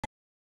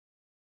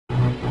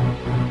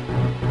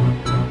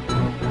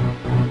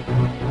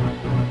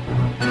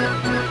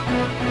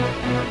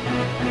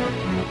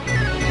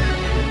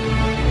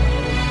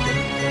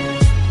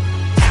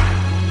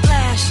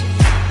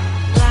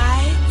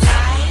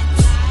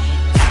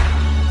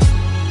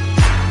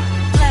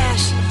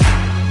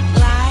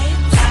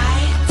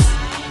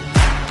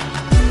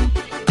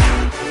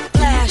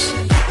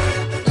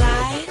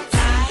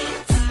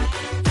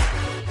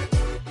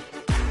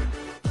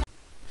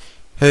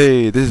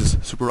Hey, this is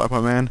Super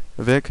iPod Man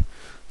Vic.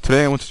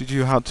 Today I want to teach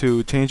you how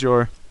to change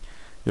your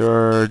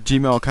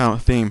Gmail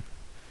account theme.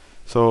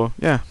 So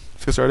yeah,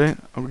 let's get started.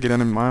 I'm gonna get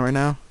into mine right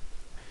now,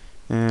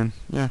 and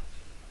yeah,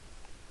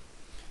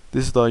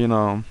 this is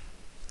the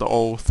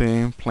old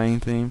theme, plain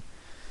theme.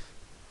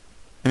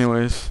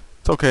 Anyways,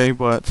 it's okay,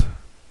 but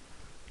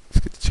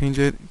let's get to change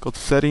it. Go to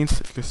settings.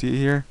 If you can see it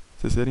here,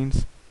 it says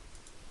settings.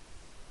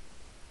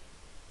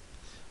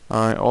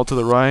 All right, all to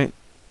the right,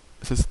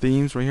 it says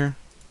themes right here.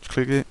 Just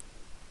click it.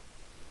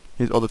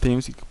 Here's all the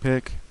themes you can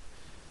pick.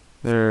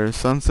 There's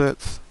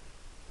sunsets.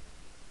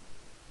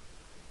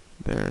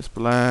 There's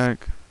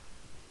black,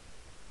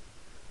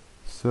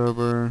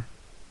 silver,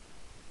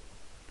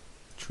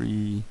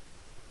 tree.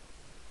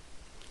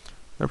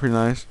 They're pretty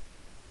nice.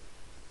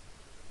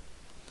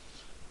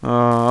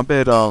 I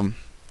bet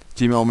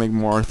Gmail will make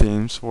more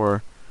themes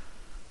for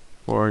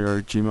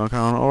your Gmail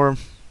account, or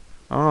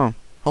I don't know.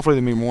 Hopefully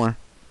they make more.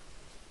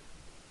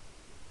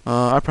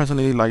 I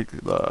personally like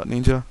the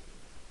Ninja.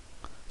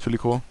 It's really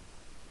cool.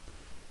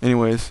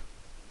 Anyways,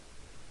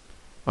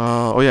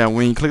 oh yeah,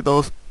 when you click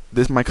those,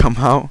 this might come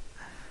out.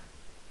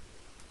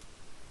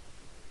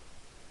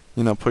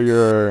 Put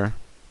your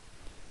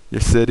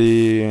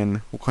city and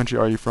what country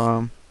are you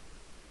from.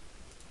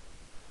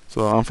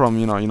 So I'm from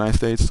United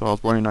States. So I was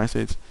born in the United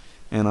States,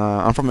 and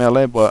I'm from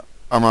LA, but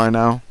I'm right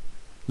now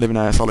living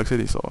at Salt Lake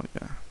City. So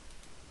yeah,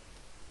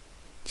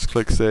 just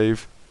click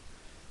save,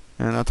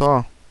 and that's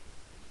all.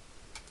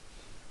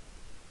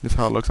 This is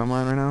how it looks on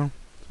mine right now.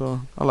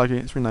 So I like it.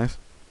 It's pretty nice.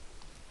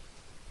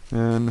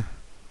 And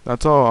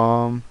that's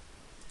all.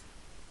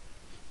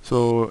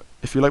 So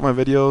if you like my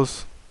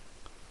videos,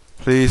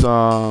 please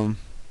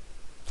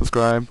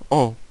subscribe.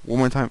 Oh, one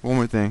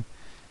more thing.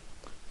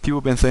 People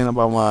have been saying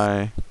about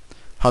my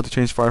how to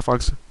change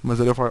Firefox,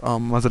 Mozilla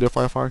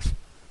Firefox,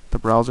 the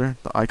browser,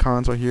 the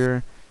icons are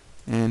here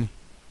and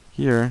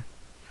here.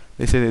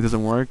 They say that it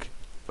doesn't work,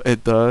 but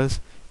it does.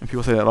 And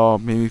people say that, oh,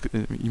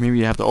 maybe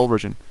you have the old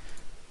version.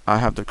 I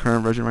have the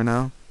current version right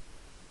now.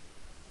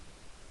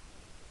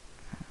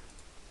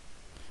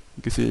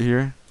 You can see it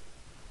here,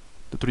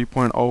 the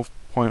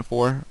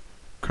 3.0.4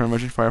 current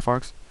version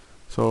Firefox.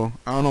 So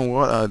I don't know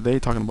what they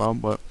talking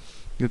about, but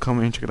you can come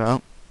in and check it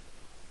out.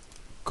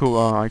 Cool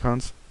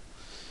icons.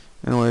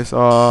 Anyways,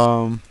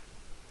 yeah.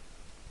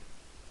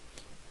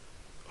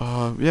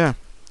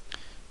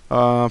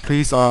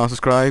 Please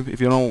subscribe. If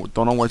you don't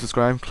know where to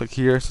subscribe, click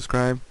here,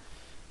 subscribe.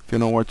 If you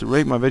know where to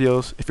rate my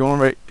videos, if you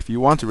want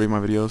to rate my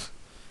videos,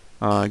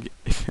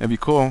 it'd be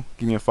cool.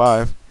 Give me a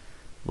 5,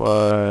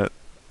 but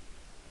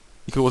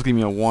you could always give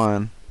me a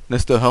 1.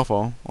 That's still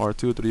helpful, or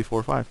 2, 3,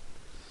 4, 5.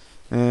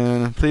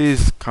 And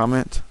please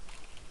comment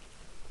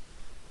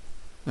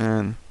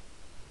and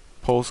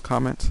post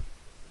comments.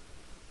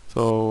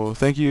 So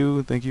thank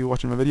you for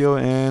watching my video,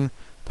 and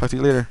talk to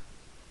you later.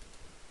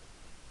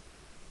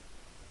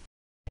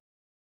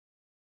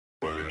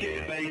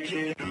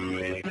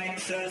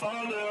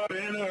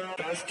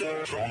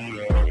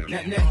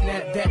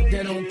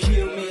 That don't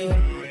kill me,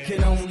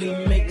 can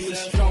only make me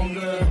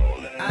stronger.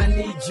 I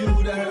need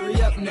you to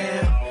hurry up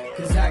now,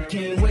 cause I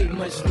can't wait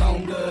much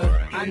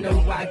longer. I know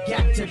I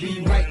got to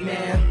be right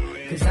now,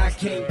 cause I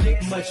can't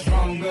get much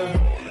longer.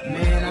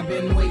 Man, I've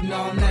been waiting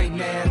all night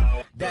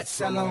now. That's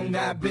how long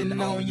I've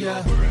been on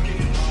ya.